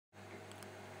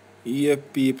Yeah,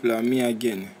 people, and me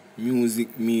again.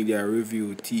 Music, media,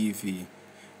 review, TV.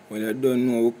 Well, I don't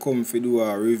know, we come to do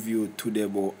a review today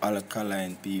about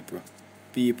Alkaline, people.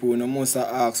 People, no must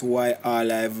ask why all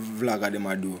live vlogger them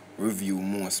a do review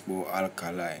most about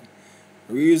Alkaline.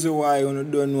 Reason why you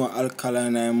don't know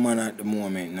Alkaline is man at the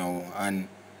moment now, and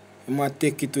you must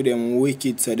take it to them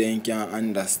wicked so they can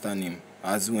understand him,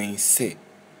 as when he say.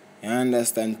 You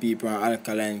understand, people, and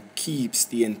Alkaline keep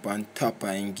staying on top of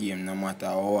the game no matter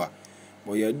what.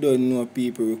 But you don't know,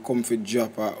 people, we come for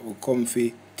drop we come for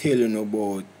telling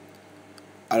about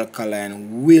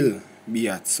Alkaline will be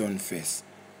at Sumfest.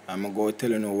 I'm going to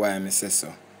tell you why I say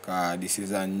so. Because this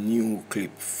is a new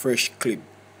clip, fresh clip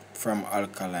from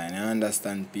Alkaline. You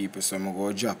understand, people? So I'm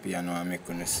going to drop here now and make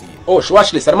you see it. Oh,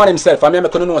 watch this. The man himself, I'm going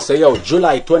to know, say, yo,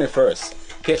 July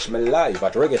 21st, catch me live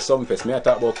at Reggae Sumfest. Me I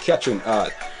talk about catching all.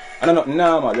 And I'm not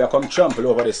normal, we are come trample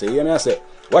over this. You hear me? I say,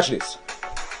 watch this.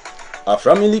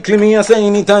 From me little me, I say,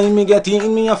 anytime me get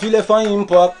in me, I feel a fine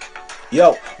impact.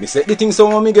 Yo, me set the thing so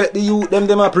when me get the youth,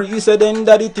 them a pre, say then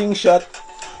that the thing shot.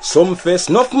 Sumfest,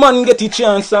 enough man get a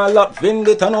chance and lot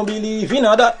vendetta, no believe in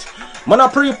that. Man a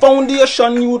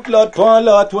pre-foundation youth lad, pan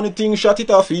lot, when the thing shot it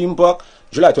off impact.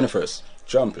 July 21st,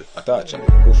 trample, attach,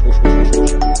 push, push, push,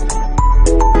 push, push.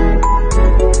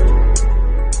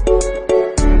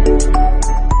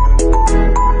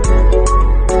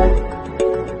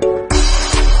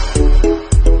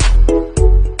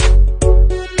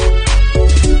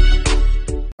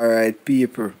 Alright,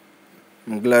 people,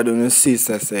 I'm glad on your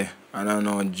sister say, and I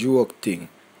know joke thing.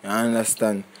 You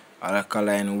understand?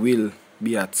 Alkaline will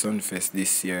be at Sumfest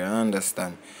this year, you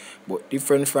understand? But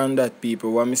different from that,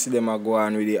 people, when I see them go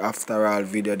on with the after all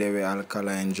video they were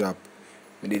Alkaline drop,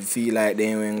 I did feel like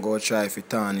they won't go try for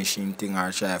tarnish him thing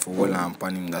or try for hold on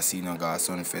upon him that see no go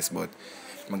Sumfest. But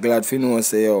I'm glad for know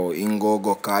say yo, him go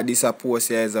cause this a post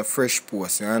here is a fresh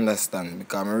post, you understand?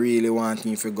 Because I really want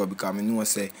him to go because I know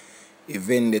say a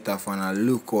vendetta fan a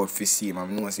look out for see him. I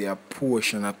know say a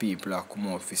portion of people are come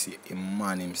out for see him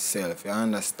man himself, you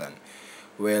understand?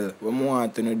 Well, what I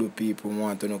want to do, people,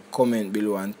 want to comment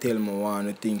below and tell me what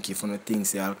you think if you think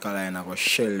say Alkaline are going to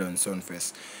shell on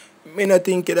Sumfest. I don't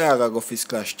think it are going to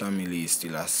splash family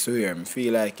still, I swear. I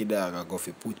feel like it are going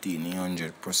to put in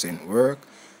 100% work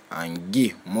and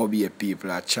give more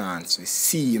people a chance to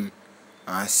see him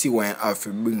and see what I have to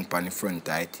bring on the front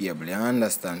of the table. You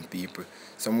understand, people?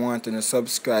 So I want to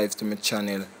subscribe to my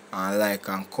channel and like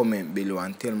and comment below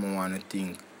and tell me what you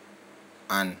think.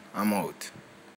 And I'm out.